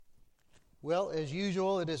Well, as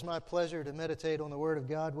usual, it is my pleasure to meditate on the Word of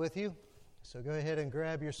God with you. So go ahead and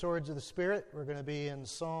grab your swords of the Spirit. We're going to be in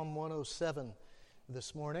Psalm 107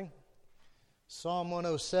 this morning. Psalm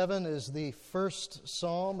 107 is the first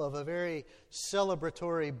psalm of a very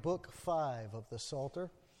celebratory book 5 of the Psalter.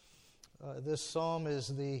 This psalm is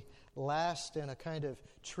the last in a kind of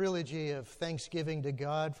trilogy of thanksgiving to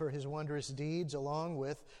God for His wondrous deeds, along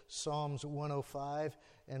with Psalms 105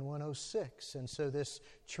 and 106. And so this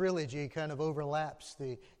trilogy kind of overlaps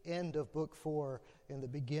the end of Book 4 and the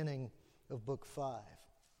beginning of Book 5.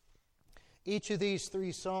 Each of these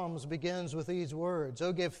three psalms begins with these words,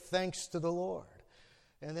 "Oh, give thanks to the Lord."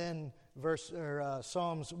 And then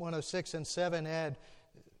Psalms 106 and 7 add,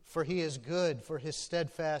 "For He is good, for His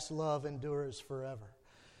steadfast love endures forever."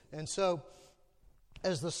 And so,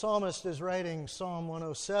 as the psalmist is writing Psalm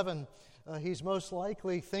 107, he's most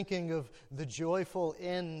likely thinking of the joyful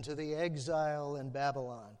end to the exile in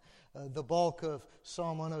Babylon. The bulk of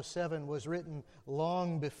Psalm 107 was written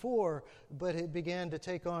long before, but it began to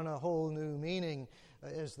take on a whole new meaning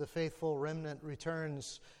as the faithful remnant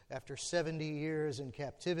returns after 70 years in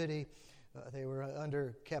captivity. They were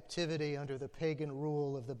under captivity under the pagan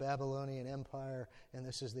rule of the Babylonian Empire, and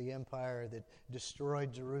this is the empire that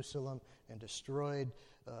destroyed Jerusalem and destroyed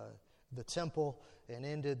the temple and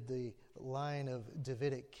ended the line of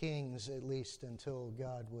Davidic kings, at least until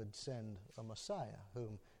God would send a Messiah,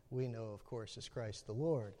 whom we know, of course, is Christ the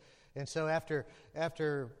Lord. And so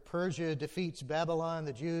after Persia defeats Babylon,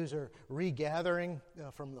 the Jews are regathering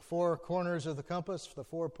from the four corners of the compass, the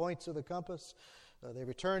 4 points of the compass. They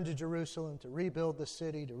return to Jerusalem to rebuild the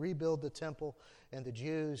city, to rebuild the temple, and the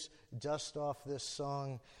Jews dust off this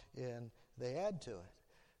song and they add to it.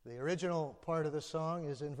 The original part of the song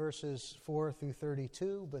is in verses 4 through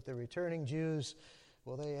 32, but the returning Jews,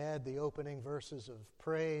 well, they add the opening verses of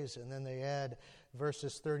praise, and then they add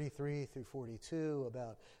verses 33 through 42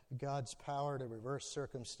 about God's power to reverse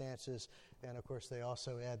circumstances, and of course they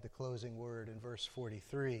also add the closing word in verse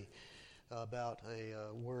 43 about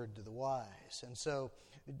a word to the wise. And so,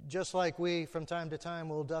 just like we from time to time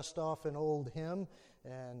will dust off an old hymn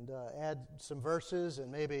and add some verses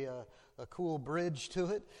and maybe a cool bridge to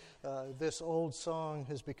it, this old song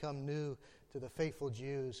has become new to the faithful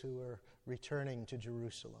Jews who are returning to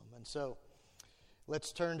Jerusalem. And so,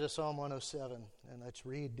 let's turn to Psalm 107 and let's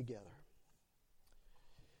read together.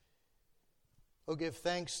 "Oh, give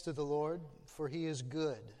thanks to the Lord, for He is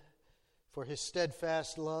good, for His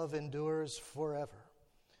steadfast love endures forever.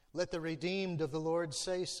 Let the redeemed of the Lord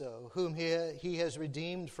say so, whom He has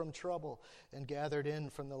redeemed from trouble and gathered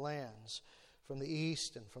in from the lands, from the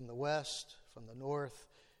east and from the west, from the north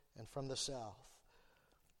and from the south.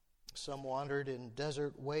 Some wandered in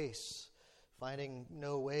desert wastes, finding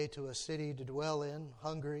no way to a city to dwell in,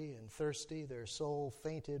 hungry and thirsty, their soul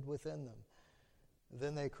fainted within them.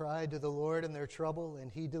 Then they cried to the Lord in their trouble,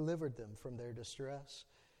 and He delivered them from their distress.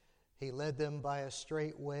 He led them by a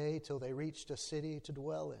straight way till they reached a city to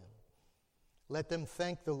dwell in. Let them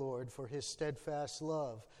thank the Lord for His steadfast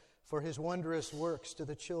love, for His wondrous works to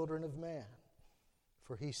the children of man.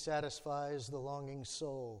 For He satisfies the longing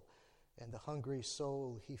soul, and the hungry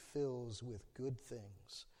soul He fills with good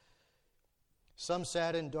things. Some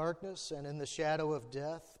sat in darkness and in the shadow of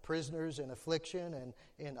death, prisoners in affliction and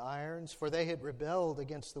in irons, for they had rebelled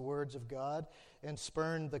against the words of God and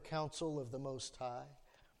spurned the counsel of the Most High.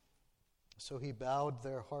 So He bowed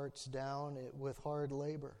their hearts down with hard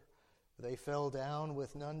labor. They fell down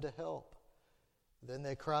with none to help. Then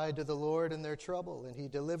they cried to the Lord in their trouble, and He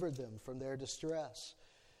delivered them from their distress.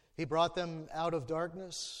 He brought them out of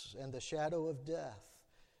darkness and the shadow of death,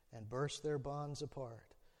 and burst their bonds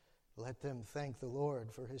apart. Let them thank the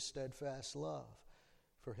Lord for His steadfast love,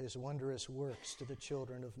 for His wondrous works to the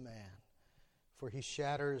children of man. For He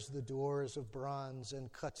shatters the doors of bronze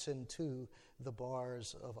and cuts in two the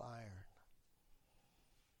bars of iron.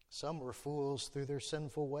 Some were fools through their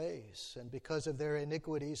sinful ways, and because of their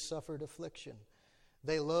iniquities suffered affliction.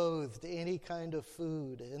 They loathed any kind of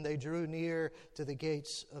food, and they drew near to the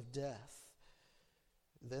gates of death.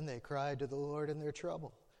 Then they cried to the Lord in their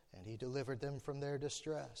trouble, and He delivered them from their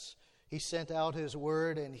distress. He sent out His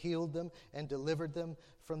word and healed them and delivered them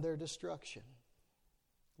from their destruction.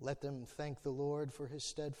 Let them thank the Lord for His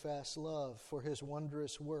steadfast love, for His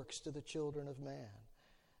wondrous works to the children of man.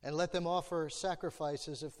 And let them offer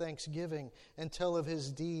sacrifices of thanksgiving and tell of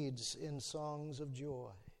His deeds in songs of joy.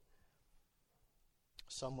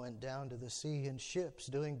 Some went down to the sea in ships,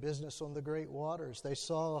 doing business on the great waters. They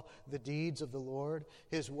saw the deeds of the Lord,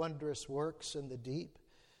 His wondrous works in the deep.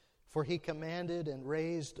 For he commanded and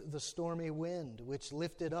raised the stormy wind, which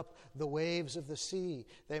lifted up the waves of the sea.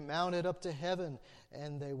 They mounted up to heaven,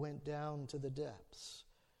 and they went down to the depths.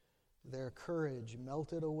 Their courage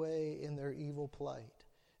melted away in their evil plight.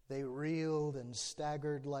 They reeled and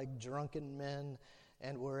staggered like drunken men,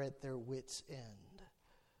 and were at their wits' end.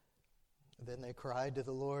 Then they cried to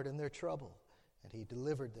the Lord in their trouble, and he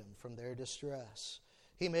delivered them from their distress.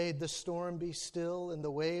 He made the storm be still, and the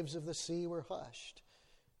waves of the sea were hushed.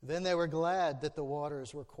 Then they were glad that the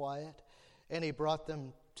waters were quiet, and he brought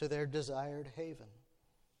them to their desired haven.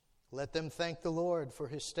 Let them thank the Lord for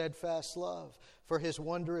his steadfast love, for his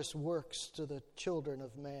wondrous works to the children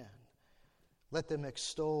of man. Let them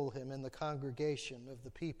extol him in the congregation of the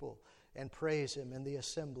people, and praise him in the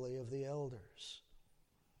assembly of the elders.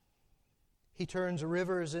 He turns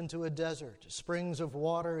rivers into a desert, springs of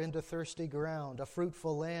water into thirsty ground, a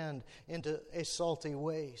fruitful land into a salty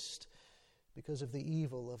waste, because of the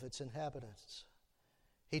evil of its inhabitants.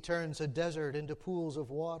 He turns a desert into pools of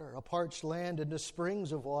water, a parched land into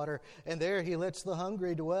springs of water, and there he lets the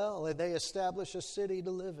hungry dwell, and they establish a city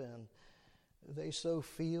to live in. They sow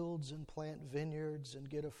fields and plant vineyards and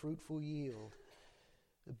get a fruitful yield.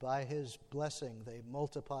 By his blessing they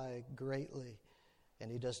multiply greatly,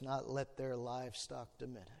 and he does not let their livestock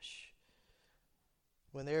diminish.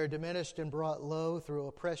 When they are diminished and brought low through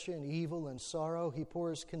oppression, evil, and sorrow, he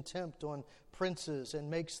pours contempt on princes and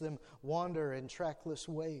makes them wander in trackless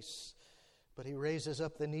wastes. But he raises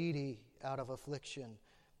up the needy out of affliction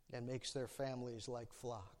and makes their families like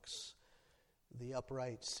flocks. The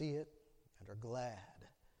upright see it and are glad,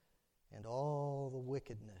 and all the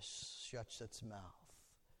wickedness shuts its mouth.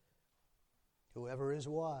 Whoever is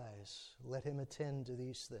wise, let him attend to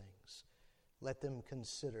these things. Let them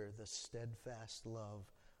consider the steadfast love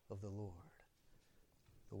of the Lord.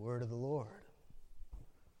 The word of the Lord.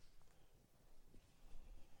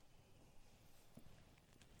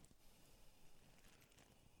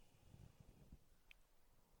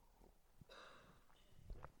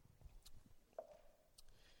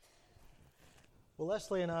 Well,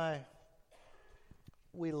 Leslie and I,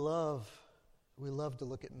 we love to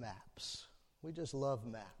look at maps. We just love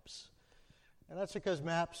maps. And that's because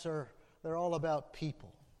they're all about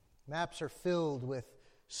people. Maps are filled with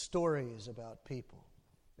stories about people.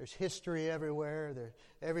 There's history everywhere.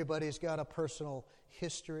 Everybody's got a personal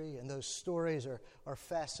history, and those stories are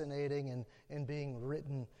fascinating and being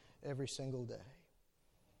written every single day.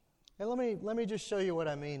 And let me just show you what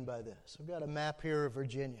I mean by this. I've got a map here of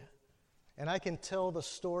Virginia, and I can tell the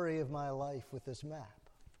story of my life with this map.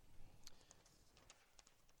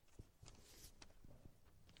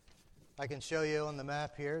 I can show you on the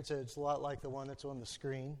map here. It's a lot like the one that's on the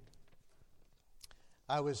screen.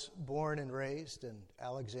 I was born and raised in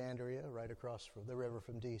Alexandria, right across the river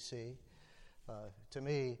from D.C. To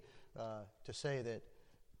me, to say that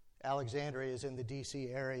Alexandria is in the D.C.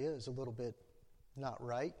 area is a little bit not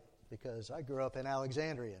right, because I grew up in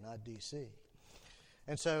Alexandria, not D.C.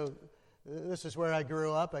 And so this is where I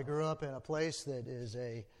grew up. I grew up in a place that is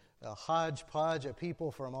a hodgepodge of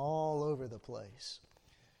people from all over the place.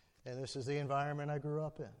 And this is the environment I grew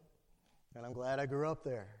up in. And I'm glad I grew up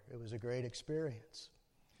there. It was a great experience.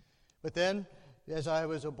 But then, as I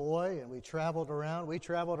was a boy and we traveled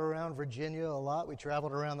around Virginia a lot. We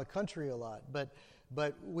traveled around the country a lot.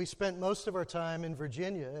 But we spent most of our time in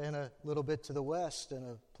Virginia and a little bit to the west in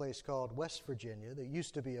a place called West Virginia that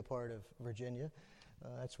used to be a part of Virginia.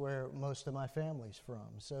 That's where most of my family's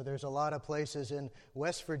from. So there's a lot of places in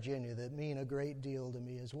West Virginia that mean a great deal to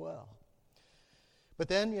me as well. But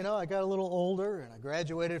then, I got a little older, and I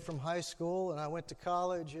graduated from high school, and I went to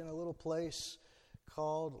college in a little place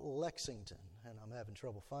called Lexington. And I'm having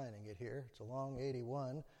trouble finding it here. It's along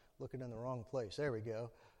 81, looking in the wrong place. There we go.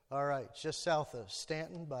 All right, just south of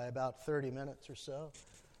Stanton by about 30 minutes or so,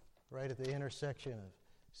 right at the intersection of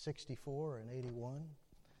 64 and 81.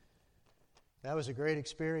 That was a great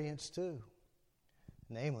experience, too,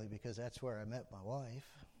 namely because that's where I met my wife.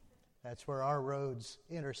 That's where our roads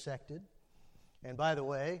intersected. And by the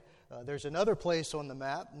way, there's another place on the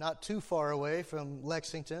map, not too far away from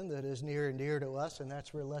Lexington, that is near and dear to us, and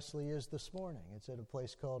that's where Leslie is this morning. It's at a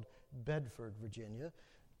place called Bedford, Virginia.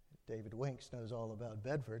 David Winks knows all about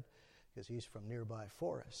Bedford because he's from nearby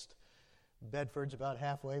Forest. Bedford's about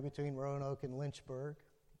halfway between Roanoke and Lynchburg,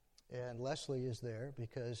 and Leslie is there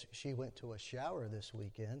because she went to a shower this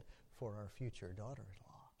weekend for our future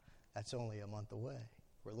daughter-in-law. That's only a month away.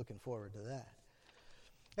 We're looking forward to that.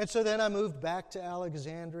 And so then I moved back to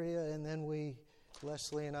Alexandria, and then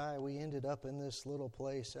Leslie and I, we ended up in this little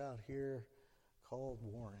place out here called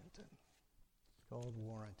Warrenton.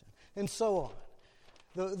 And so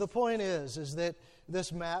on. The point is that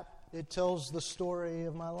this map it tells the story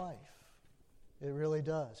of my life. It really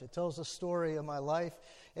does. It tells the story of my life.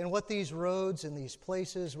 And what these roads and these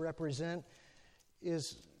places represent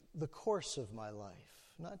is the course of my life,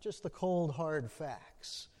 not just the cold, hard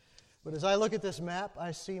facts. But as I look at this map,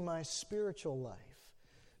 I see my spiritual life.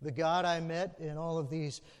 The God I met in all of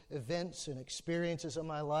these events and experiences of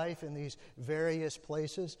my life in these various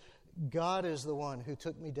places, God is the one who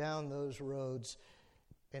took me down those roads,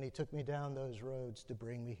 and He took me down those roads to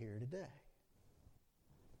bring me here today.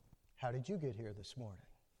 How did you get here this morning?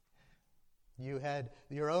 You had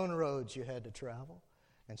your own roads you had to travel,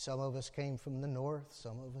 and some of us came from the north,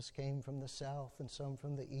 some of us came from the south, and some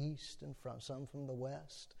from the east, and some from the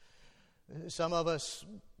west. Some of us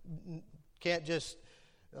can't just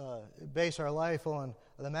base our life on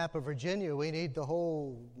the map of Virginia. We need the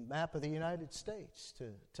whole map of the United States to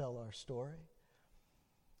tell our story.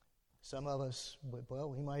 Some of us, well,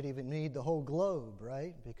 we might even need the whole globe,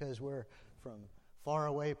 right? Because we're from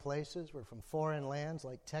faraway places. We're from foreign lands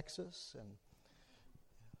like Texas and,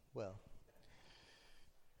 well,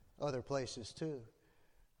 other places too.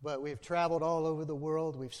 But we've traveled all over the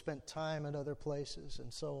world. We've spent time in other places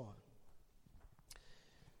and so on.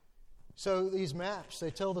 So these maps,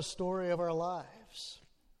 they tell the story of our lives.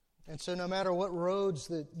 And so no matter what roads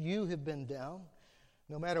that you have been down,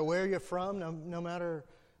 no matter where you're from, no matter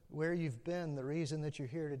where you've been, the reason that you're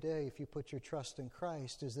here today, if you put your trust in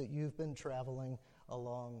Christ, is that you've been traveling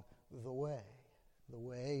along the way. The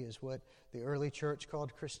way is what the early church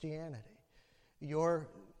called Christianity. Your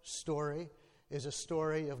story is a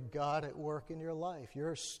story of God at work in your life.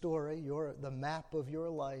 Your story, the map of your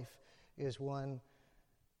life is one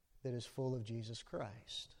that is full of Jesus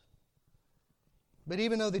Christ. But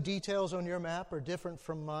even though the details on your map are different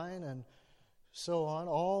from mine and so on,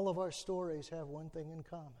 all of our stories have one thing in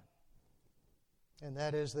common. And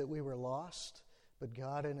that is that we were lost, but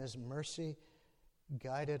God in His mercy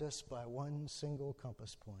guided us by one single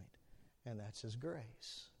compass point, and that's His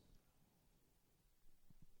grace.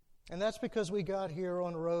 And that's because we got here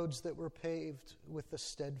on roads that were paved with the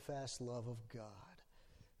steadfast love of God.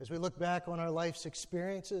 As we look back on our life's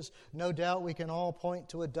experiences, no doubt we can all point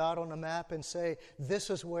to a dot on a map and say, this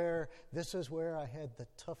is where I had the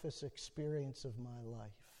toughest experience of my life.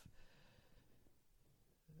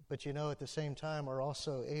 But at the same time, we're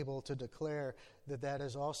also able to declare that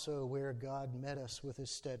is also where God met us with His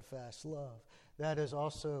steadfast love. That is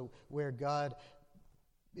also where God,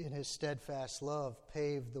 in His steadfast love,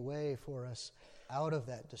 paved the way for us out of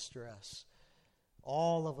that distress.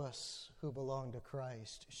 All of us who belong to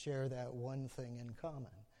Christ share that one thing in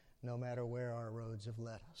common, no matter where our roads have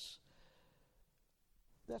led us.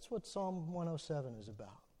 That's what Psalm 107 is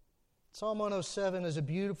about. Psalm 107 is a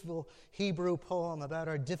beautiful Hebrew poem about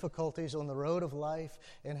our difficulties on the road of life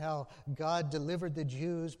and how God delivered the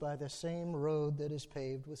Jews by the same road that is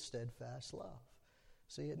paved with steadfast love.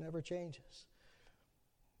 See, it never changes.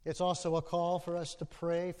 It's also a call for us to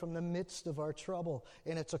pray from the midst of our trouble,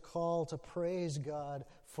 and it's a call to praise God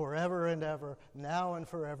forever and ever, now and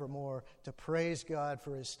forevermore, to praise God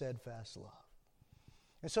for His steadfast love.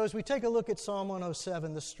 And so as we take a look at Psalm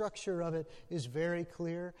 107, the structure of it is very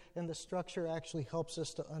clear, and the structure actually helps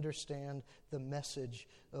us to understand the message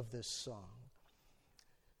of this song.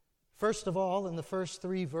 First of all, in the first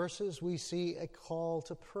 3 verses, we see a call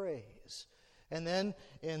to praise. And then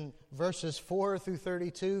in verses 4 through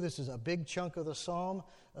 32, this is a big chunk of the psalm,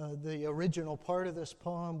 the original part of this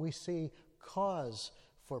poem, we see cause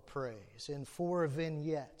for praise in 4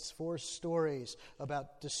 vignettes, 4 stories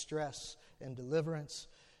about distress and deliverance.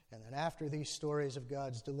 And then after these stories of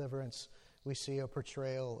God's deliverance, we see a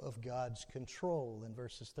portrayal of God's control in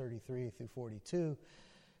verses 33 through 42.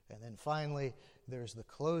 And then finally, there's the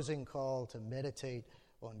closing call to meditate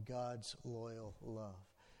on God's loyal love.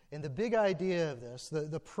 And the big idea of this,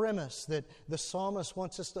 the premise that the psalmist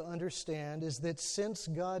wants us to understand is that since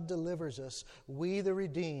God delivers us, we, the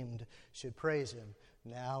redeemed, should praise Him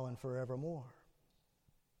now and forevermore.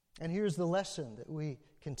 And here's the lesson that we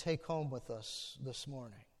can take home with us this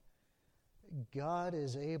morning. God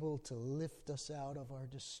is able to lift us out of our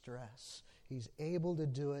distress. He's able to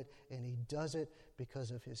do it, and He does it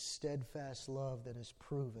because of His steadfast love that is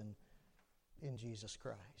proven in Jesus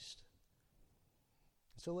Christ.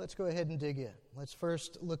 So let's go ahead and dig in. Let's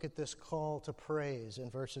first look at this call to praise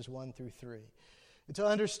in verses 1 through 3. And to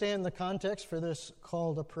understand the context for this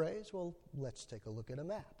call to praise, well, let's take a look at a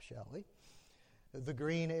map, shall we? The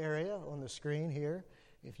green area on the screen here,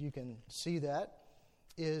 if you can see that,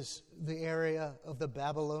 is the area of the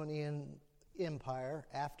Babylonian Empire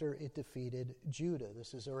after it defeated Judah.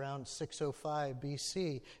 This is around 605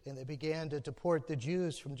 BC, and they began to deport the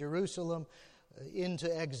Jews from Jerusalem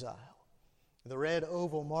into exile. The red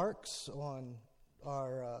oval marks on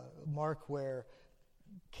our mark where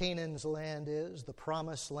Canaan's land is, the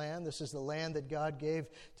promised land. This is the land that God gave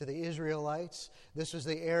to the Israelites. This was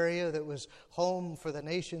the area that was home for the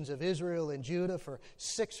nations of Israel and Judah for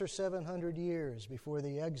 600 or 700 years before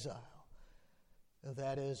the exile.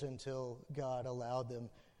 That is until God allowed them,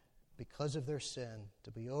 because of their sin,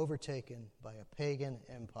 to be overtaken by a pagan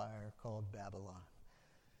empire called Babylon.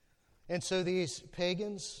 And so these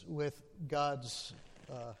pagans, with God's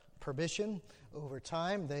permission, over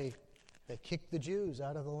time, they kicked the Jews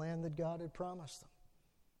out of the land that God had promised them.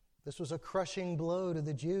 This was a crushing blow to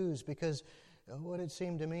the Jews because what it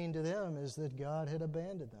seemed to mean to them is that God had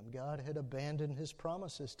abandoned them. God had abandoned His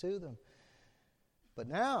promises to them. But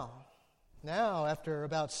now, after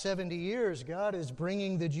about 70 years, God is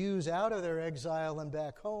bringing the Jews out of their exile and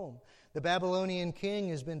back home. The Babylonian king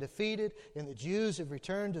has been defeated, and the Jews have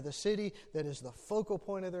returned to the city that is the focal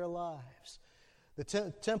point of their lives.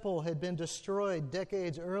 The temple had been destroyed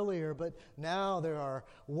decades earlier, but now there are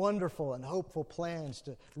wonderful and hopeful plans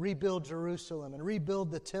to rebuild Jerusalem and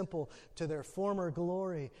rebuild the temple to their former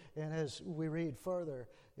glory. And as we read further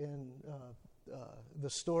in the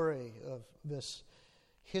story of this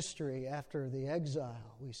history after the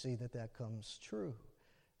exile, we see that comes true.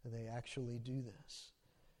 They actually do this.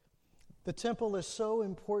 The temple is so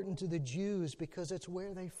important to the Jews because it's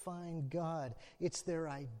where they find God. It's their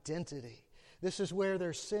identity. This is where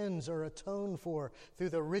their sins are atoned for through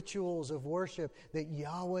the rituals of worship that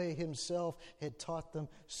Yahweh Himself had taught them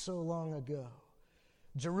so long ago.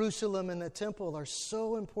 Jerusalem and the temple are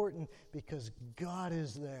so important because God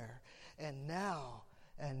is there. And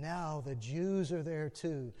now the Jews are there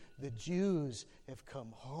too. The Jews have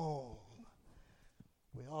come home.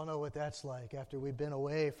 We all know what that's like. After we've been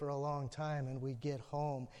away for a long time and we get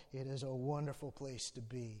home, it is a wonderful place to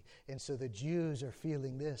be. And so the Jews are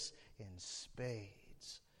feeling this in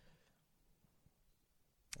spades.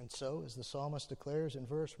 And so, as the psalmist declares in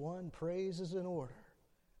verse 1, praise is in order.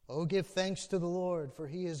 Oh, give thanks to the Lord, for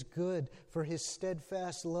He is good, for His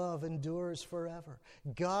steadfast love endures forever.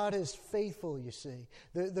 God is faithful, you see.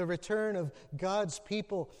 The return of God's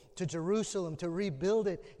people to Jerusalem to rebuild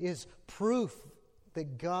it is proof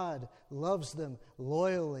that God loves them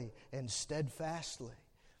loyally and steadfastly.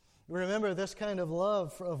 Remember, this kind of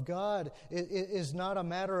love of God is not a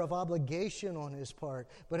matter of obligation on His part,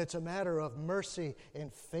 but it's a matter of mercy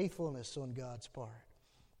and faithfulness on God's part.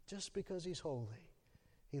 Just because He's holy.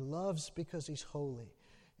 He loves because He's holy.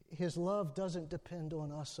 His love doesn't depend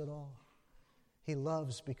on us at all. He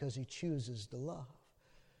loves because He chooses to love.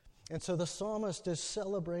 And so the psalmist is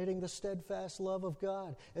celebrating the steadfast love of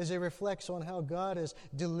God as he reflects on how God has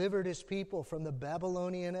delivered His people from the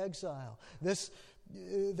Babylonian exile.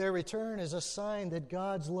 Their return is a sign that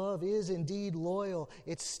God's love is indeed loyal,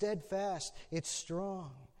 it's steadfast, it's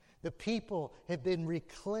strong. The people have been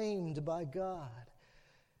reclaimed by God.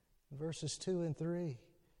 Verses 2 and 3,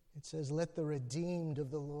 it says, let the redeemed of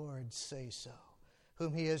the Lord say so,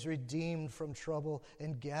 whom He has redeemed from trouble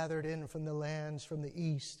and gathered in from the lands from the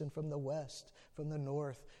east and from the west, from the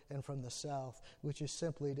north and from the south, which is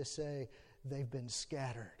simply to say they've been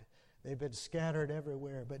scattered. They've been scattered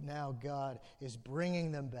everywhere, but now God is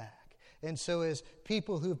bringing them back. And so as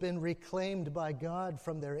people who've been reclaimed by God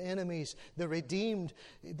from their enemies, the redeemed,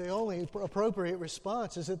 the only appropriate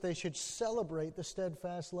response is that they should celebrate the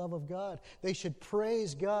steadfast love of God. They should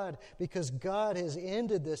praise God because God has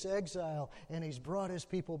ended this exile and He's brought His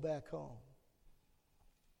people back home.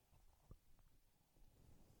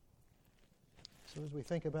 So as we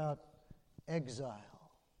think about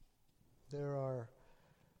exile, there are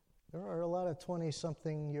a lot of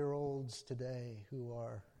 20-something-year-olds today who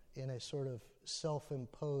are in a sort of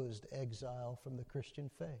self-imposed exile from the Christian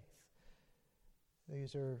faith.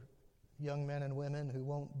 These are young men and women who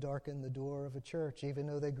won't darken the door of a church, even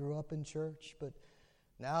though they grew up in church. But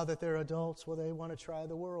now that they're adults, well, they want to try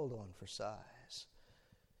the world on for size.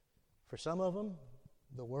 For some of them,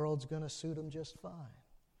 the world's going to suit them just fine.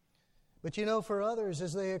 But for others,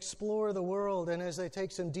 as they explore the world and as they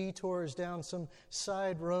take some detours down some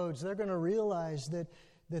side roads, they're going to realize that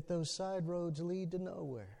those side roads lead to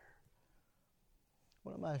nowhere.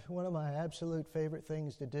 One of my absolute favorite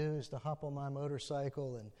things to do is to hop on my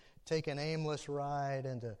motorcycle and take an aimless ride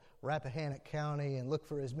into Rappahannock County and look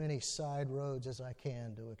for as many side roads as I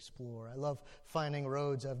can to explore. I love finding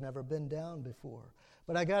roads I've never been down before.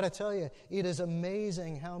 But I got to tell you, it is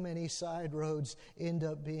amazing how many side roads end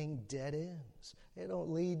up being dead ends. They don't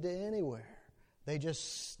lead to anywhere. They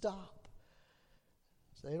just stop.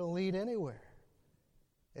 So they don't lead anywhere,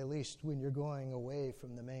 at least when you're going away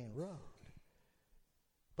from the main road.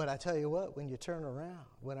 But I tell you what, when you turn around,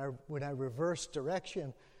 when I reverse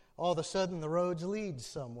direction, all of a sudden the roads lead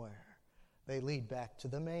somewhere. They lead back to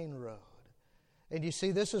the main road. And you see,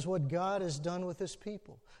 this is what God has done with His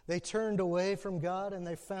people. They turned away from God and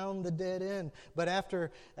they found the dead end. But after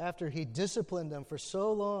He disciplined them for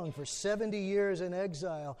so long, for 70 years in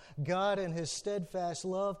exile, God in His steadfast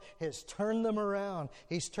love has turned them around.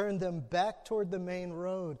 He's turned them back toward the main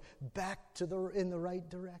road, back in the right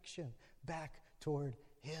direction, back toward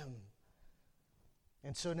Him.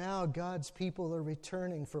 And so now God's people are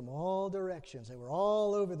returning from all directions. They were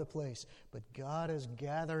all over the place, but God is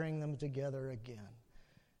gathering them together again.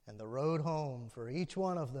 And the road home for each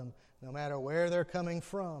one of them, no matter where they're coming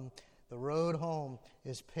from, the road home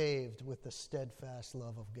is paved with the steadfast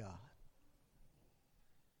love of God.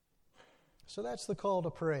 So that's the call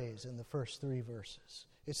to praise in the first 3 verses.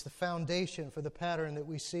 It's the foundation for the pattern that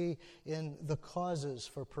we see in the causes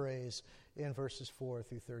for praise in verses 4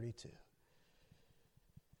 through 32.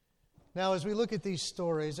 Now, as we look at these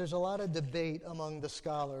stories, there's a lot of debate among the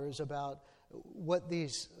scholars about what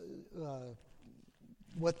these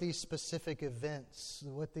specific events,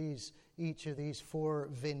 each of these 4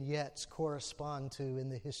 vignettes correspond to in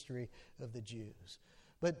the history of the Jews.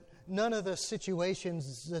 But none of the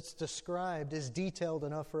situations that's described is detailed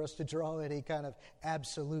enough for us to draw any kind of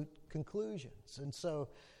absolute conclusions. And so,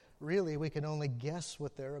 really, we can only guess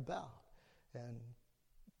what they're about and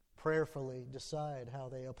prayerfully decide how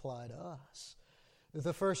they apply to us.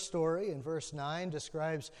 The first story in verse 9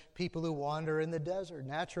 describes people who wander in the desert.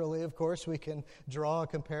 Naturally, of course, we can draw a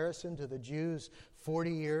comparison to the Jews'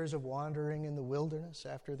 40 years of wandering in the wilderness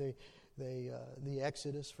after the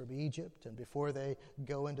exodus from Egypt and before they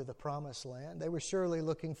go into the promised land. They were surely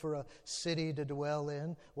looking for a city to dwell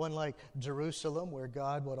in, one like Jerusalem, where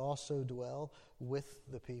God would also dwell with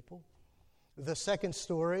the people. The second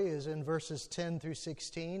story is in verses 10 through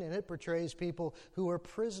 16, and it portrays people who are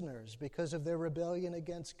prisoners because of their rebellion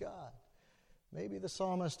against God. Maybe the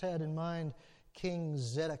psalmist had in mind King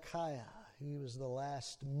Zedekiah. He was the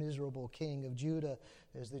last miserable king of Judah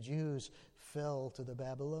as the Jews fell to the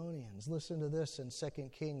Babylonians. Listen to this in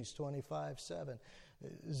 2 Kings 25:7.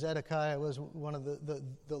 Zedekiah was one of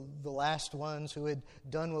the last ones who had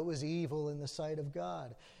done what was evil in the sight of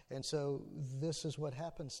God. And so this is what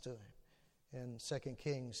happens to him in 2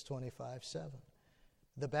 Kings 25:7.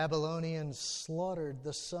 The Babylonians slaughtered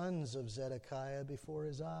the sons of Zedekiah before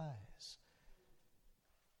his eyes.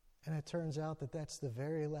 And it turns out that that's the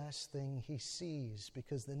very last thing he sees,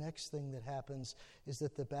 because the next thing that happens is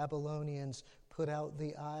that the Babylonians put out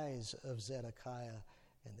the eyes of Zedekiah,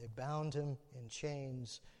 and they bound him in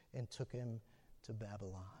chains and took him to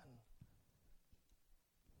Babylon.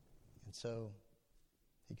 And so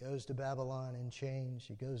he goes to Babylon in chains,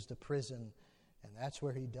 he goes to prison, and that's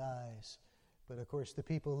where he dies. But of course the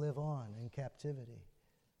people live on in captivity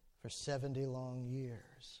for 70 long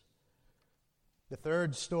years. The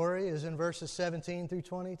third story is in verses 17 through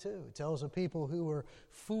 22. It tells of people who were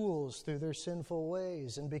fools through their sinful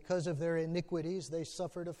ways, and because of their iniquities they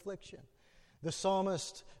suffered affliction. The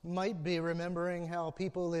psalmist might be remembering how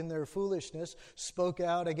people in their foolishness spoke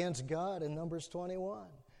out against God in Numbers 21.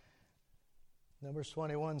 Numbers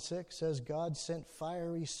 21:6 says, God sent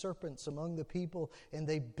fiery serpents among the people, and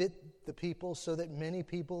they bit the people so that many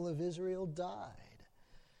people of Israel died.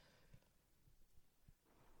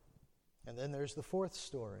 And then there's the fourth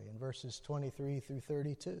story in verses 23 through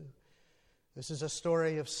 32. This is a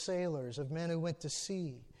story of sailors, of men who went to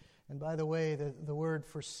sea. And by the way, the word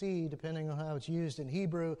for sea, depending on how it's used in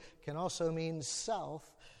Hebrew, can also mean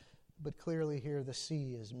south, but clearly here the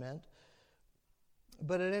sea is meant.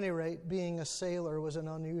 But at any rate, being a sailor was an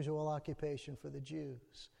unusual occupation for the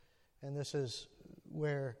Jews. And this is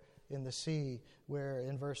where in the sea, where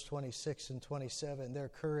in verse 26 and 27, their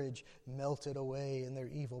courage melted away in their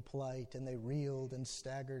evil plight, and they reeled and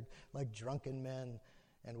staggered like drunken men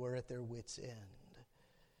and were at their wits' end.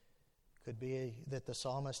 Could be that the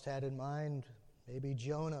psalmist had in mind maybe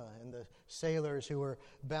Jonah and the sailors who were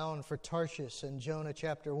bound for Tarshish in Jonah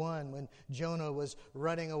chapter 1 when Jonah was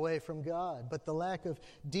running away from God. But the lack of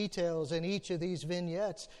details in each of these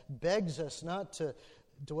vignettes begs us not to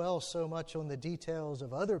dwell so much on the details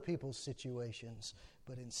of other people's situations,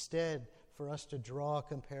 but instead for us to draw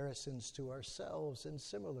comparisons to ourselves in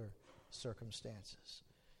similar circumstances.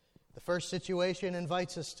 The first situation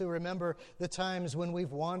invites us to remember the times when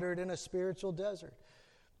we've wandered in a spiritual desert.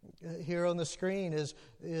 Here on the screen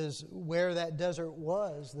is where that desert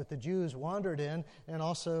was that the Jews wandered in, and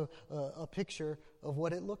also a picture of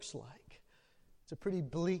what it looks like. It's a pretty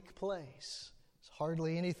bleak place. There's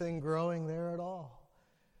hardly anything growing there at all.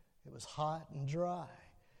 It was hot and dry.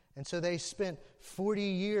 And so they spent 40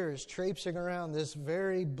 years traipsing around this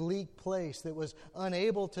very bleak place that was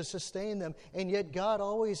unable to sustain them. And yet God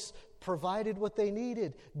always provided what they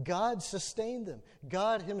needed. God sustained them.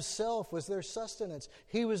 God Himself was their sustenance.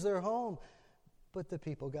 He was their home. But the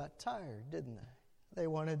people got tired, didn't they? They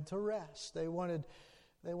wanted to rest. They wanted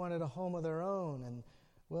a home of their own. And,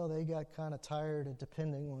 well, they got kind of tired of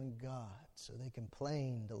depending on God. So they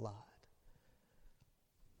complained a lot.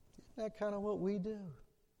 Isn't that kind of what we do?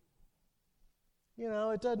 You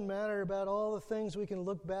know, it doesn't matter about all the things we can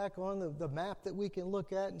look back on, the map that we can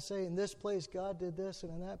look at and say, in this place God did this,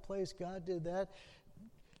 and in that place God did that.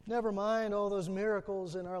 Never mind all those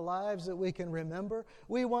miracles in our lives that we can remember.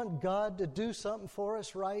 We want God to do something for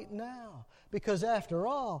us right now. Because after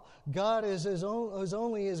all, God is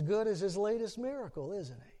only as good as His latest miracle,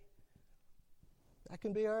 isn't He? That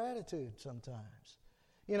can be our attitude sometimes.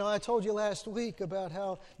 You know, I told you last week about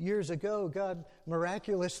how years ago God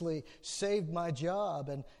miraculously saved my job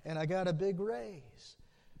and I got a big raise.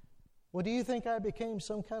 Well, do you think I became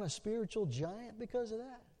some kind of spiritual giant because of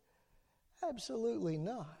that? Absolutely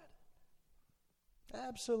not.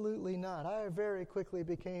 Absolutely not. I very quickly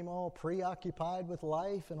became all preoccupied with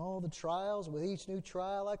life and all the trials. With each new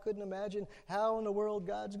trial, I couldn't imagine how in the world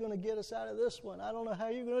God's going to get us out of this one. I don't know how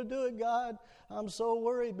you're going to do it, God. I'm so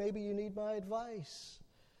worried. Maybe you need my advice.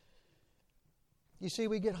 You see,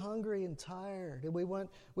 we get hungry and tired, and we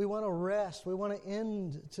want to rest. We want to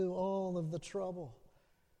end to all of the trouble.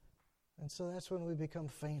 And so that's when we become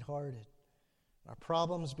faint-hearted. Our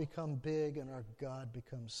problems become big, and our God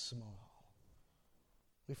becomes small.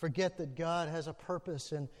 We forget that God has a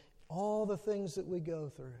purpose in all the things that we go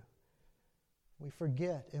through. We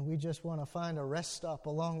forget, and we just want to find a rest stop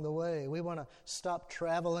along the way. We want to stop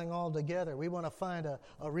traveling altogether. We want to find a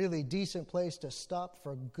really decent place to stop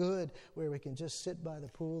for good where we can just sit by the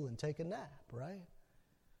pool and take a nap, right?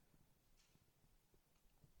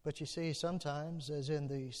 But you see, sometimes, as in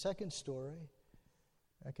the second story,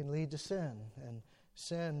 that can lead to sin. And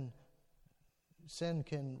sin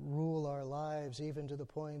can rule our lives even to the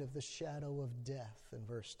point of the shadow of death in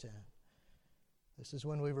verse 10. This is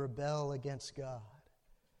when we rebel against God.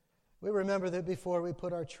 We remember that before we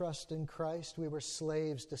put our trust in Christ, we were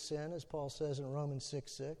slaves to sin, as Paul says in Romans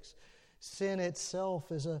 6:6. Sin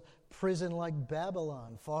itself is a prison like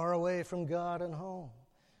Babylon, far away from God and home.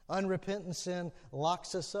 Unrepentant sin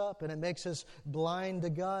locks us up and it makes us blind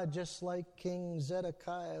to God, just like King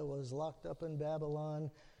Zedekiah was locked up in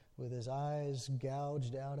Babylon with his eyes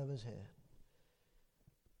gouged out of his head.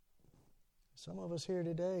 Some of us here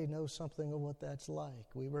today know something of what that's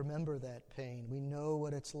like. We remember that pain. We know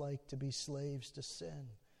what it's like to be slaves to sin.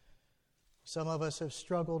 Some of us have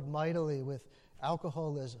struggled mightily with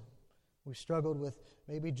alcoholism. We've struggled with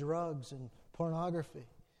maybe drugs and pornography.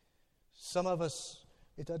 Some of us,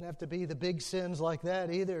 it doesn't have to be the big sins like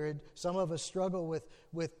that either. Some of us struggle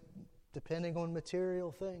with depending on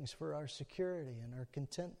material things for our security and our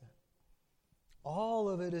contentment. All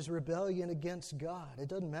of it is rebellion against God. It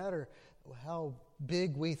doesn't matter how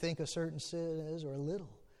big we think a certain sin is or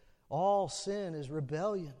little. All sin is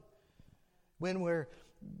rebellion. When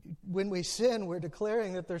we sin, we're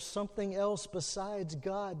declaring that there's something else besides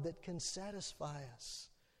God that can satisfy us.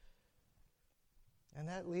 And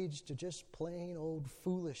that leads to just plain old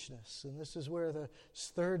foolishness. And this is where the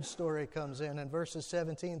third story comes in verses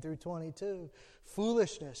 17 through 22.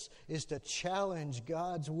 Foolishness is to challenge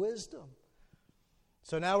God's wisdom.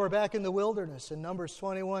 So now we're back in the wilderness in Numbers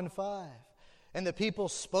 21:5. And the people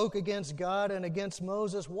spoke against God and against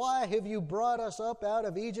Moses. Why have you brought us up out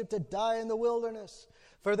of Egypt to die in the wilderness?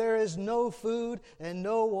 For there is no food and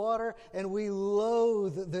no water, and we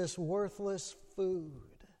loathe this worthless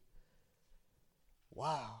food.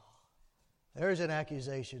 Wow. There's an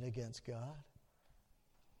accusation against God.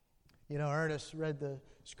 You know, Ernest read the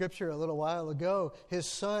scripture a little while ago. His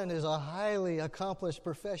son is a highly accomplished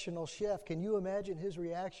professional chef. Can you imagine his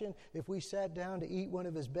reaction if we sat down to eat one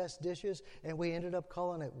of his best dishes and we ended up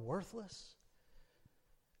calling it worthless?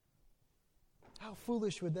 How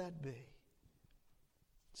foolish would that be?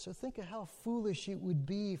 So think of how foolish it would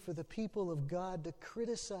be for the people of God to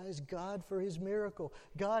criticize God for His miracle.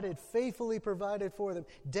 God had faithfully provided for them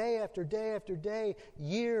day after day after day,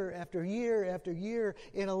 year after year after year,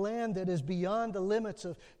 in a land that is beyond the limits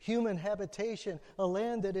of human habitation, a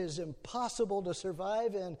land that is impossible to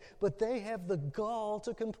survive in, but they have the gall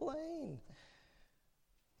to complain.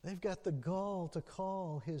 They've got the gall to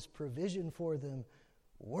call His provision for them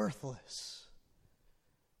worthless.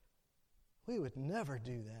 We would never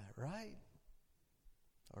do that, right?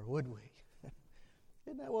 Or would we?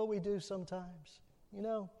 Isn't that what we do sometimes? You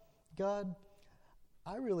know, God,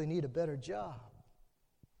 I really need a better job.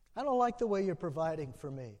 I don't like the way you're providing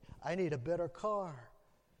for me. I need a better car.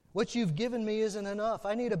 What you've given me isn't enough.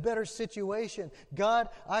 I need a better situation. God,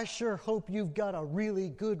 I sure hope you've got a really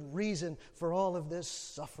good reason for all of this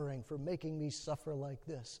suffering, for making me suffer like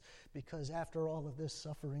this. Because after all of this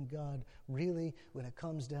suffering, God, really, when it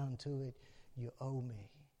comes down to it, you owe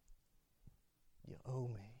me. You owe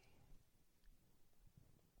me.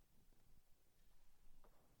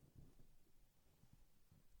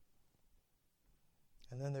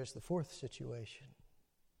 And then there's the fourth situation.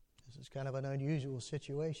 This is kind of an unusual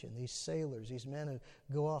situation. These sailors, these men who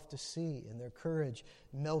go off to sea, and their courage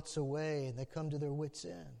melts away, and they come to their wits'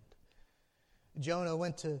 end. Jonah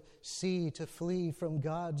went to sea to flee from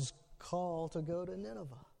God's call to go to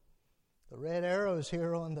Nineveh. The red arrows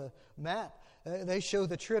here on the map, they show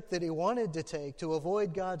the trip that he wanted to take to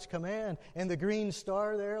avoid God's command. And the green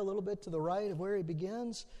star there, a little bit to the right of where he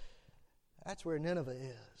begins, that's where Nineveh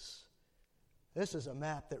is. This is a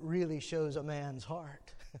map that really shows a man's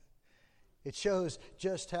heart. It shows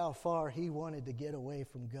just how far he wanted to get away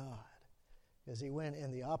from God, as he went in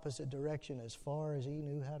the opposite direction as far as he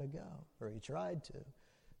knew how to go, or he tried to.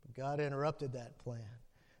 But God interrupted that plan.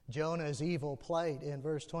 Jonah's evil plight in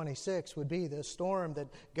verse 26 would be the storm that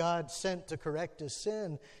God sent to correct his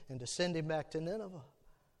sin and to send him back to Nineveh.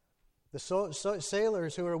 The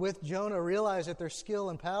sailors who are with Jonah realize that their skill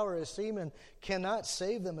and power as seamen cannot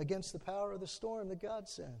save them against the power of the storm that God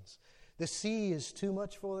sends. The sea is too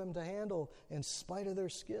much for them to handle in spite of their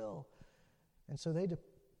skill. And so they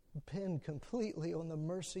depend completely on the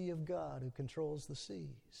mercy of God who controls the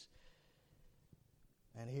seas.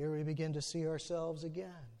 And here we begin to see ourselves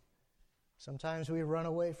again. Sometimes we run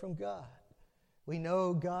away from God. We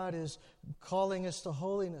know God is calling us to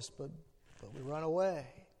holiness, but we run away.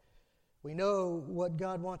 We know what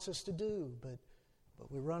God wants us to do, but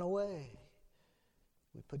we run away.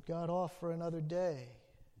 We put God off for another day.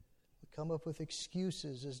 We come up with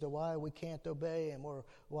excuses as to why we can't obey Him or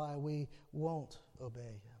why we won't obey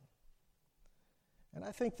Him. And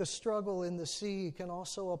I think the struggle in the sea can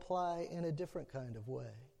also apply in a different kind of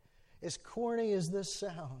way. As corny as this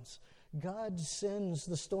sounds, God sends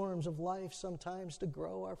the storms of life sometimes to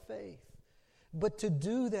grow our faith. But to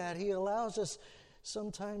do that, He allows us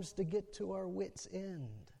sometimes to get to our wits'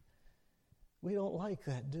 end. We don't like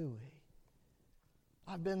that, do we?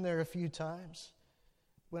 I've been there a few times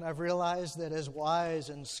when I've realized that as wise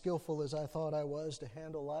and skillful as I thought I was to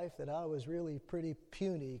handle life, that I was really pretty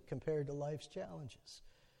puny compared to life's challenges.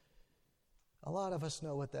 A lot of us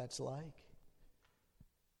know what that's like.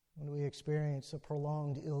 When we experience a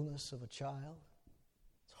prolonged illness of a child,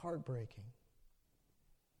 it's heartbreaking.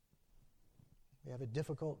 We have a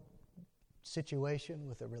difficult situation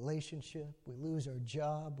with a relationship. We lose our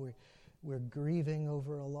job. We're grieving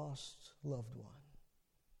over a lost loved one.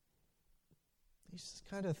 These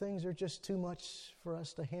kind of things are just too much for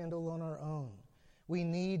us to handle on our own. We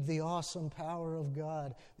need the awesome power of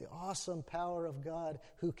God, the awesome power of God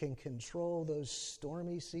who can control those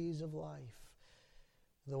stormy seas of life,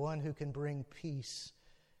 the one who can bring peace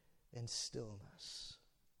and stillness.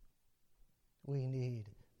 We need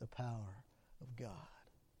the power of God.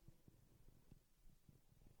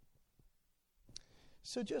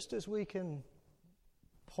 So just as we can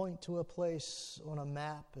point to a place on a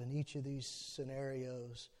map in each of these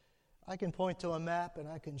scenarios, I can point to a map and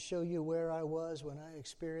I can show you where I was when I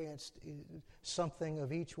experienced something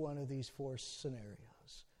of each one of these four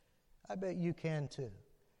scenarios. I bet you can too.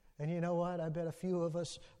 And you know what? I bet a few of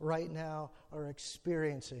us right now are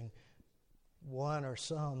experiencing one or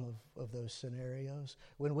some of those scenarios.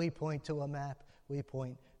 When we point to a map, we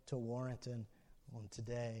point to Warrenton on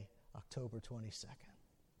today, October 22nd.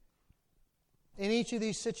 In each of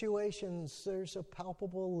these situations, there's a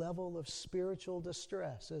palpable level of spiritual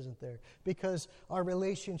distress, isn't there? Because our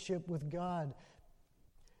relationship with God,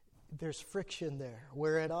 there's friction there.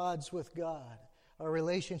 We're at odds with God. Our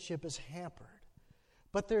relationship is hampered.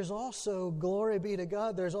 But there's also, glory be to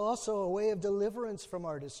God, there's also a way of deliverance from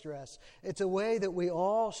our distress. It's a way that we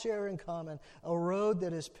all share in common, a road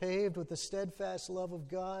that is paved with the steadfast love of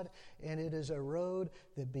God, and it is a road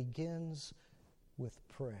that begins with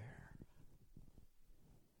prayer.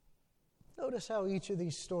 Notice how each of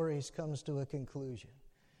these stories comes to a conclusion.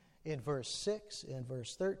 In verse 6, in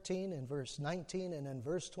verse 13, in verse 19, and in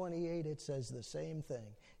verse 28, it says the same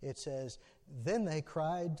thing. It says, "Then they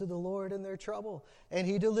cried to the Lord in their trouble, and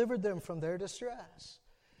He delivered them from their distress."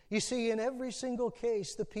 You see, in every single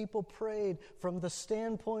case, the people prayed from the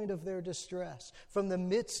standpoint of their distress, from the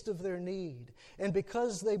midst of their need. And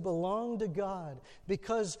because they belonged to God,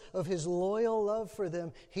 because of His loyal love for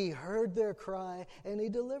them, He heard their cry and He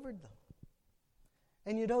delivered them.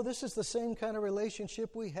 And you know, this is the same kind of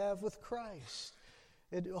relationship we have with Christ.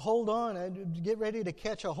 Hold on, get ready to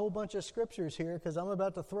catch a whole bunch of scriptures here because I'm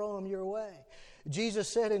about to throw them your way. Jesus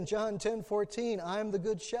said in John 10:14, I am the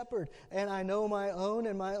good shepherd, and I know my own,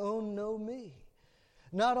 and my own know me.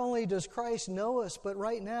 Not only does Christ know us, but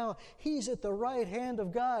right now, He's at the right hand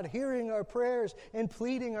of God, hearing our prayers and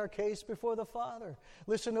pleading our case before the Father.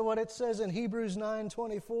 Listen to what it says in Hebrews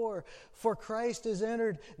 9:24. For Christ is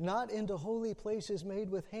entered not into holy places made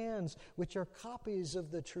with hands, which are copies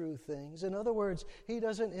of the true things. In other words, He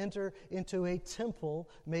doesn't enter into a temple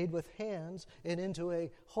made with hands and into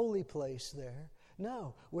a holy place there.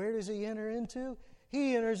 No. Where does He enter into?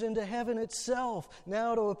 He enters into heaven itself,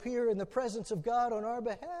 now to appear in the presence of God on our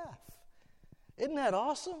behalf. Isn't that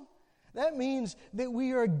awesome? That means that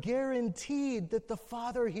we are guaranteed that the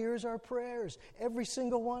Father hears our prayers, every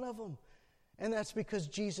single one of them. And that's because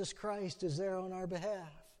Jesus Christ is there on our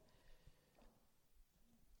behalf.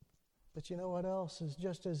 But you know what else? Is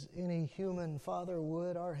just as any human father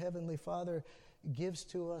would, our Heavenly Father gives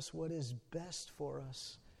to us what is best for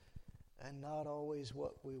us and not always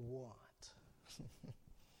what we want.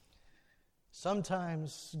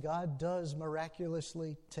 Sometimes God does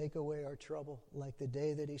miraculously take away our trouble, like the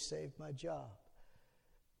day that He saved my job.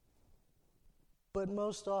 But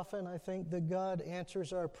most often, I think that God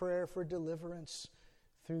answers our prayer for deliverance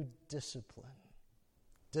through discipline.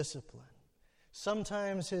 Discipline.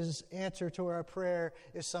 Sometimes His answer to our prayer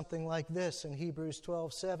is something like this in Hebrews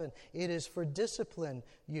 12:7. It is for discipline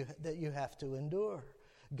that you have to endure.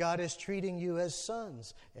 God is treating you as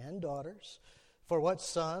sons and daughters. For what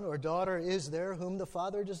son or daughter is there whom the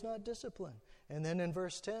Father does not discipline? And then in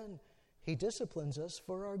verse 10, He disciplines us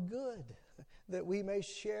for our good, that we may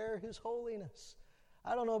share His holiness.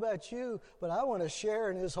 I don't know about you, but I want to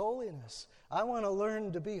share in His holiness. I want to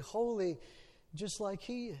learn to be holy just like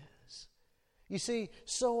He is. You see,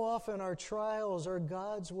 so often our trials are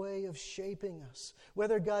God's way of shaping us.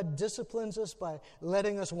 Whether God disciplines us by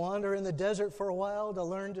letting us wander in the desert for a while to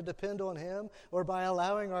learn to depend on Him, or by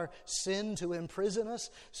allowing our sin to imprison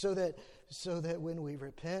us so that when we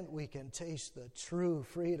repent, we can taste the true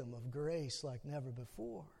freedom of grace like never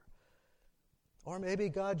before. Or maybe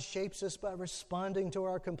God shapes us by responding to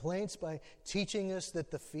our complaints, by teaching us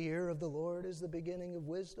that the fear of the Lord is the beginning of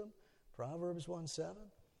wisdom. Proverbs 1:7.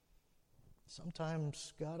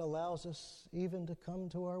 Sometimes God allows us even to come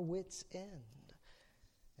to our wits' end.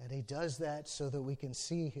 And He does that so that we can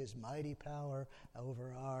see His mighty power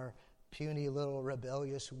over our puny little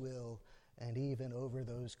rebellious will and even over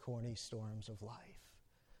those corny storms of life.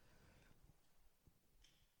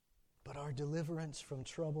 But our deliverance from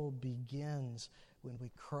trouble begins when we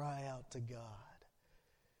cry out to God.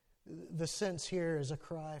 The sense here is a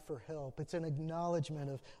cry for help. It's an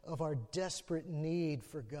acknowledgement of our desperate need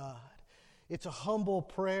for God. It's a humble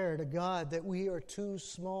prayer to God that we are too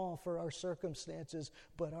small for our circumstances,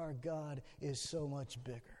 but our God is so much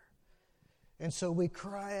bigger. And so we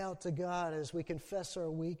cry out to God as we confess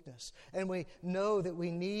our weakness. And we know that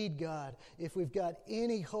we need God if we've got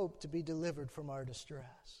any hope to be delivered from our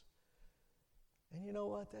distress. And you know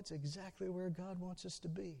what? That's exactly where God wants us to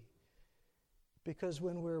be. Because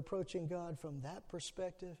when we're approaching God from that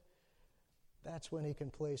perspective, that's when He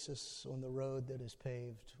can place us on the road that is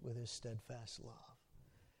paved with His steadfast love.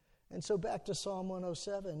 And so back to Psalm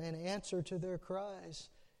 107, in answer to their cries,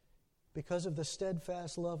 because of the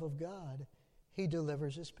steadfast love of God, He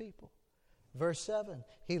delivers His people. Verse 7,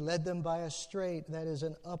 He led them by a straight, that is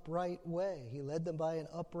an upright way. He led them by an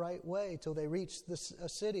upright way till they reached a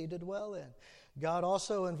city to dwell in. God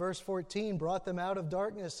also, in verse 14, brought them out of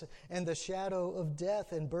darkness and the shadow of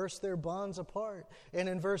death and burst their bonds apart. And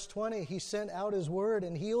in verse 20, He sent out His word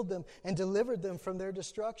and healed them and delivered them from their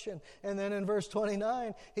destruction. And then in verse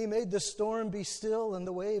 29, He made the storm be still and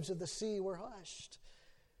the waves of the sea were hushed.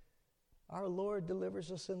 Our Lord delivers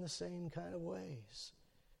us in the same kind of ways.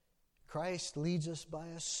 Christ leads us by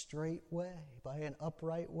a straight way, by an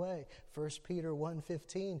upright way. 1 Peter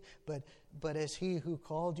 1:15, but as He who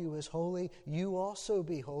called you is holy, you also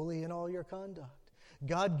be holy in all your conduct.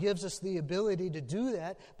 God gives us the ability to do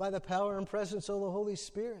that by the power and presence of the Holy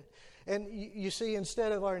Spirit. And you see,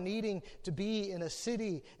 instead of our needing to be in a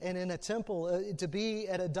city and in a temple, to be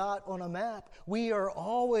at a dot on a map, we are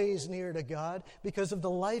always near to God because of the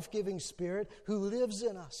life-giving Spirit who lives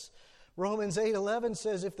in us. Romans 8:11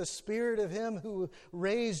 says, if the Spirit of Him who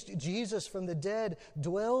raised Jesus from the dead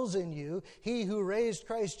dwells in you, He who raised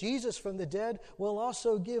Christ Jesus from the dead will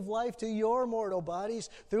also give life to your mortal bodies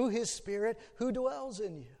through His Spirit who dwells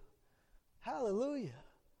in you. Hallelujah.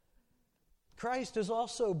 Christ has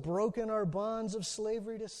also broken our bonds of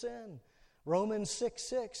slavery to sin. Romans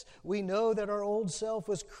 6:6, we know that our old self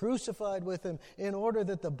was crucified with him in order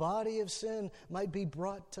that the body of sin might be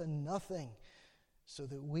brought to nothing, so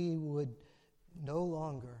that we would no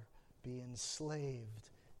longer be enslaved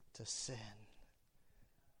to sin.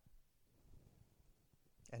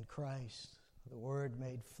 And Christ, the Word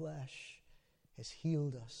made flesh, has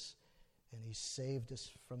healed us, and He's saved us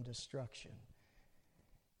from destruction.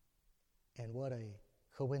 And what a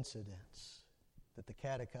coincidence that the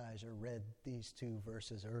catechizer read these two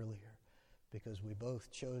verses earlier, because we both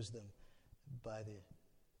chose them by the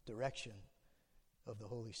direction of the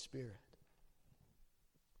Holy Spirit.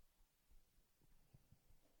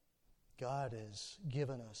 God has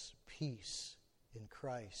given us peace in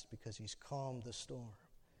Christ because He's calmed the storm.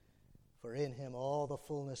 For in Him all the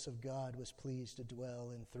fullness of God was pleased to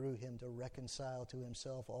dwell, and through Him to reconcile to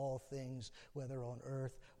Himself all things, whether on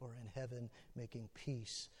earth or in heaven, making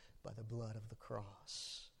peace by the blood of the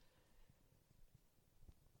cross.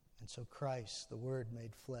 And so Christ, the Word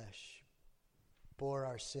made flesh, bore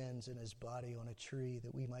our sins in His body on a tree,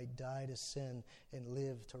 that we might die to sin and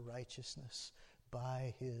live to righteousness.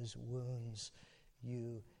 By His wounds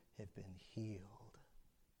you have been healed.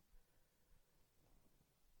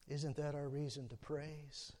 Isn't that our reason to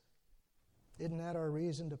praise? Isn't that our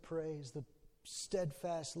reason to praise? The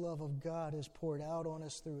steadfast love of God is poured out on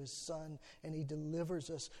us through His Son, and He delivers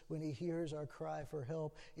us when He hears our cry for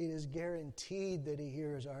help. It is guaranteed that He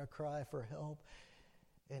hears our cry for help,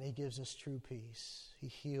 and He gives us true peace. He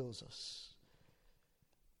heals us.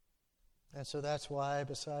 And so that's why,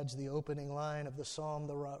 besides the opening line of the psalm,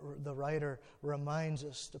 the writer reminds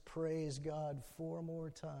us to praise God 4 more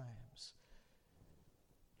times.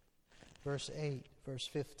 Verse 8, verse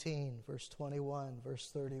 15, verse 21,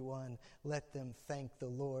 verse 31, let them thank the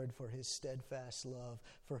Lord for His steadfast love,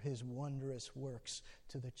 for His wondrous works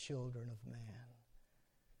to the children of man.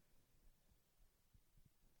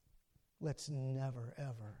 Let's never,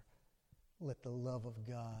 ever let the love of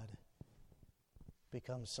God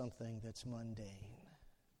become something that's mundane.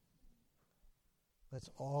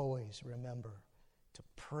 Let's always remember to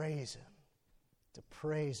praise Him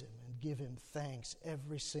and give Him thanks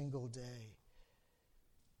every single day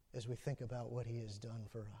as we think about what He has done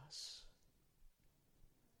for us.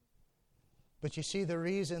 But you see, the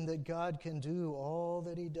reason that God can do all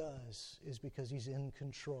that He does is because He's in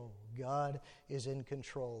control. God is in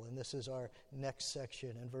control. And this is our next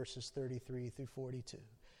section in verses 33 through 42.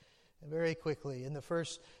 And very quickly, in the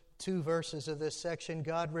first 2 verses of this section,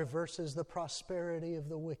 God reverses the prosperity of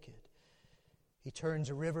the wicked. He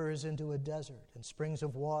turns rivers into a desert and springs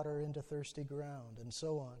of water into thirsty ground, and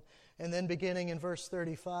so on. And then beginning in verse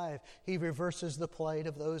 35, He reverses the plight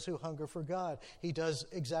of those who hunger for God. He does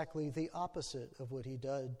exactly the opposite of what He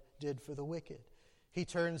did for the wicked. He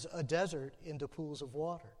turns a desert into pools of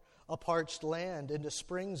water, a parched land into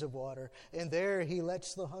springs of water, and there He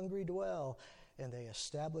lets the hungry dwell, and they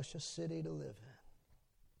establish a city to live in.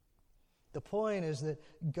 The point is that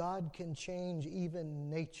God can change even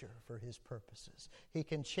nature for His purposes. He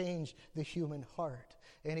can change the human heart,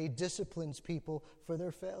 and He disciplines people for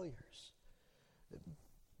their failures.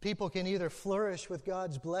 People can either flourish with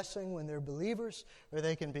God's blessing when they're believers, or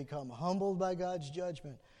they can become humbled by God's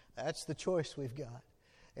judgment. That's the choice we've got.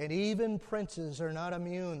 And even princes are not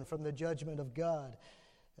immune from the judgment of God.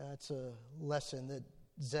 That's a lesson that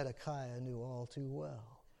Zedekiah knew all too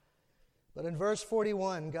well. But in verse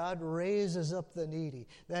 41, God raises up the needy.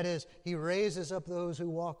 That is, He raises up those who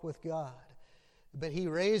walk with God. But He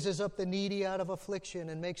raises up the needy out of affliction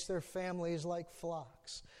and makes their families like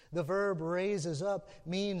flocks. The verb raises up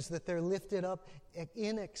means that they're lifted up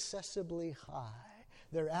inaccessibly high.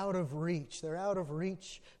 They're out of reach. They're out of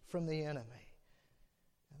reach from the enemy.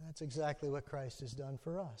 And that's exactly what Christ has done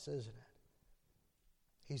for us, isn't it?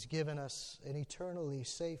 He's given us an eternally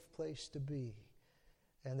safe place to be.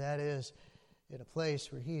 And that is in a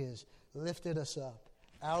place where He has lifted us up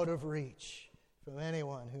out of reach from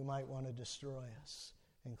anyone who might want to destroy us,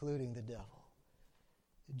 including the devil.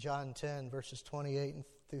 In John 10, verses 28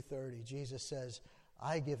 through 30, Jesus says,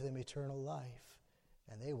 I give them eternal life,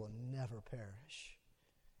 and they will never perish,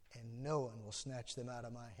 and no one will snatch them out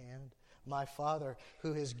of my hand. My Father,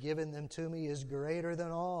 who has given them to me, is greater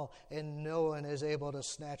than all, and no one is able to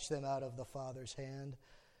snatch them out of the Father's hand.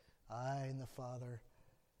 I and the Father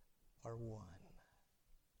are one.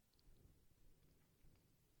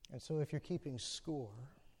 And so if you're keeping score,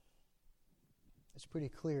 it's pretty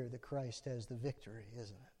clear that Christ has the victory,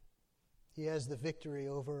 isn't it? He has the victory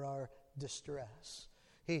over our distress.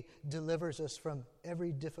 He delivers us from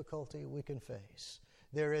every difficulty we can face.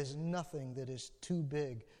 There is nothing that is too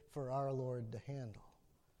big for our Lord to handle.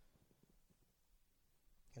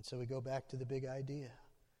 And so we go back to the big idea.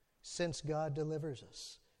 Since God delivers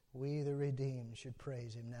us, we, the redeemed, should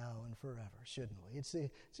praise Him now and forever, shouldn't we? It's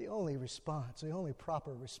the only response, the only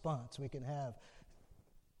proper response we can have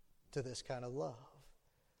to this kind of love.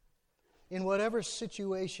 In whatever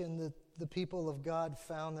situation that the people of God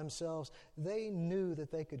found themselves, they knew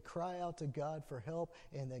that they could cry out to God for help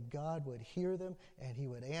and that God would hear them and He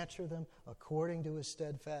would answer them according to His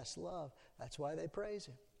steadfast love. That's why they praise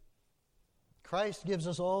Him. Christ gives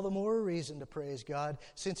us all the more reason to praise God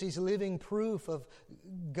since He's living proof of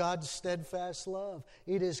God's steadfast love.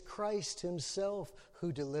 It is Christ Himself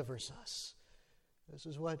who delivers us. This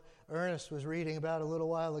is what Ernest was reading about a little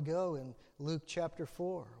while ago in Luke chapter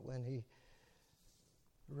 4 when he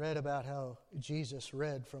read about how Jesus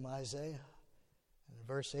read from Isaiah. In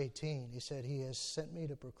verse 18, he said, He has sent me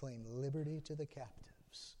to proclaim liberty to the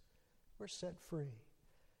captives. We're set free.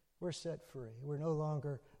 We're set free. We're no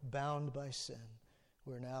longer bound by sin.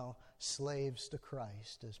 We're now slaves to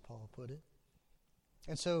Christ, as Paul put it.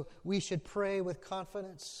 And so we should pray with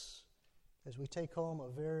confidence as we take home a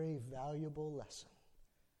very valuable lesson.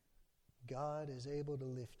 God is able to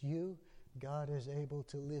lift you. God is able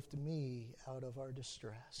to lift me out of our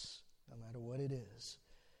distress, no matter what it is.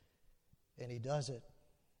 And He does it.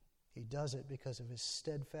 He does it because of His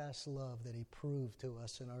steadfast love that He proved to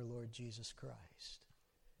us in our Lord Jesus Christ.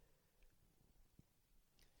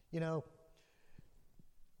 You know,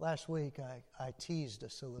 last week I teased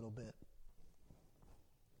us a little bit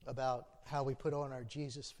about how we put on our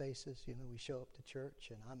Jesus faces. You know, we show up to church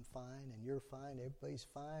and I'm fine and you're fine, everybody's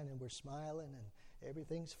fine, and we're smiling and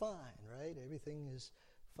everything's fine, right? Everything is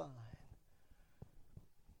fine.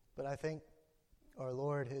 But I think our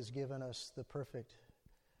Lord has given us the perfect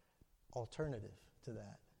alternative to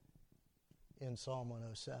that in Psalm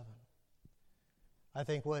 107. I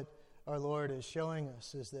think what our Lord is showing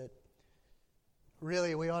us is that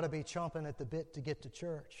really we ought to be chomping at the bit to get to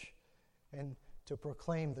church and to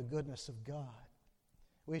proclaim the goodness of God.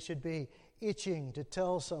 We should be itching to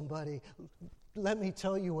tell somebody, let me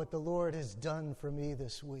tell you what the Lord has done for me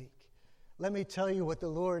this week. Let me tell you what the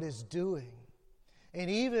Lord is doing. And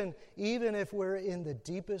even if we're in the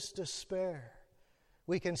deepest despair,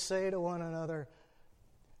 we can say to one another,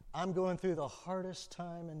 I'm going through the hardest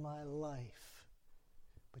time in my life.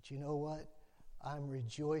 But you know what? I'm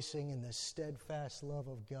rejoicing in the steadfast love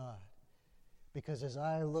of God. Because as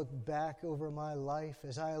I look back over my life,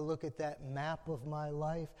 as I look at that map of my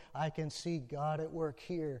life, I can see God at work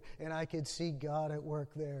here, and I can see God at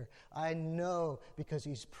work there. I know, because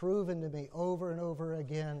He's proven to me over and over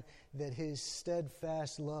again, that His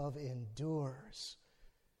steadfast love endures.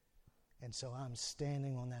 And so I'm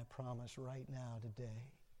standing on that promise right now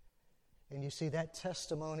today. And you see, that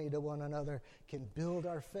testimony to one another can build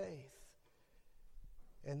our faith.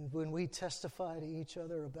 And when we testify to each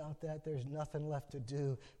other about that, there's nothing left to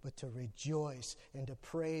do but to rejoice and to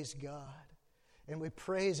praise God. And we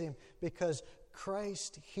praise Him because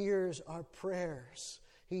Christ hears our prayers.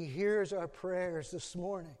 He hears our prayers this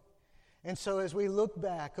morning. And so as we look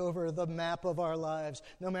back over the map of our lives,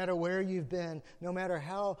 no matter where you've been, no matter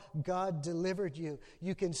how God delivered you,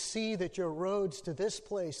 you can see that your roads to this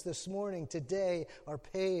place this morning, today, are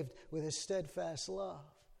paved with His steadfast love.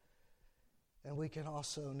 And we can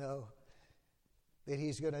also know that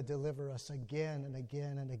He's going to deliver us again and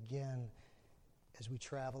again and again as we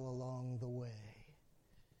travel along the way.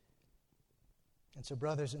 And so,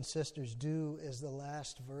 brothers and sisters, do as the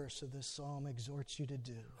last verse of this psalm exhorts you to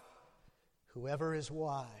do. Whoever is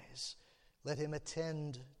wise, let him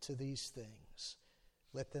attend to these things.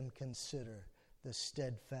 Let them consider the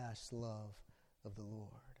steadfast love of the Lord.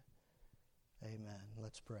 Amen.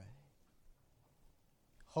 Let's pray.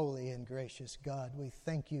 Holy and gracious God, we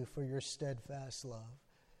thank You for Your steadfast love.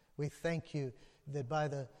 We thank You that by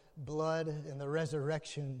the blood and the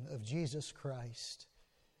resurrection of Jesus Christ,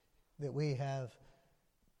 that we have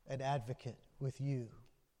an advocate with You.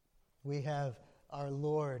 We have our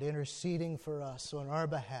Lord interceding for us on our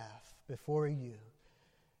behalf before You.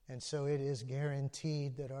 And so it is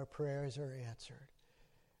guaranteed that our prayers are answered.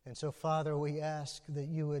 And so, Father, we ask that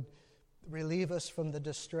You would relieve us from the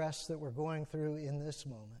distress that we're going through in this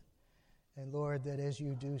moment. And Lord, that as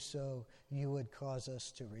You do so, You would cause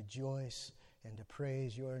us to rejoice and to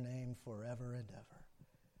praise Your name forever and ever.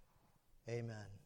 Amen.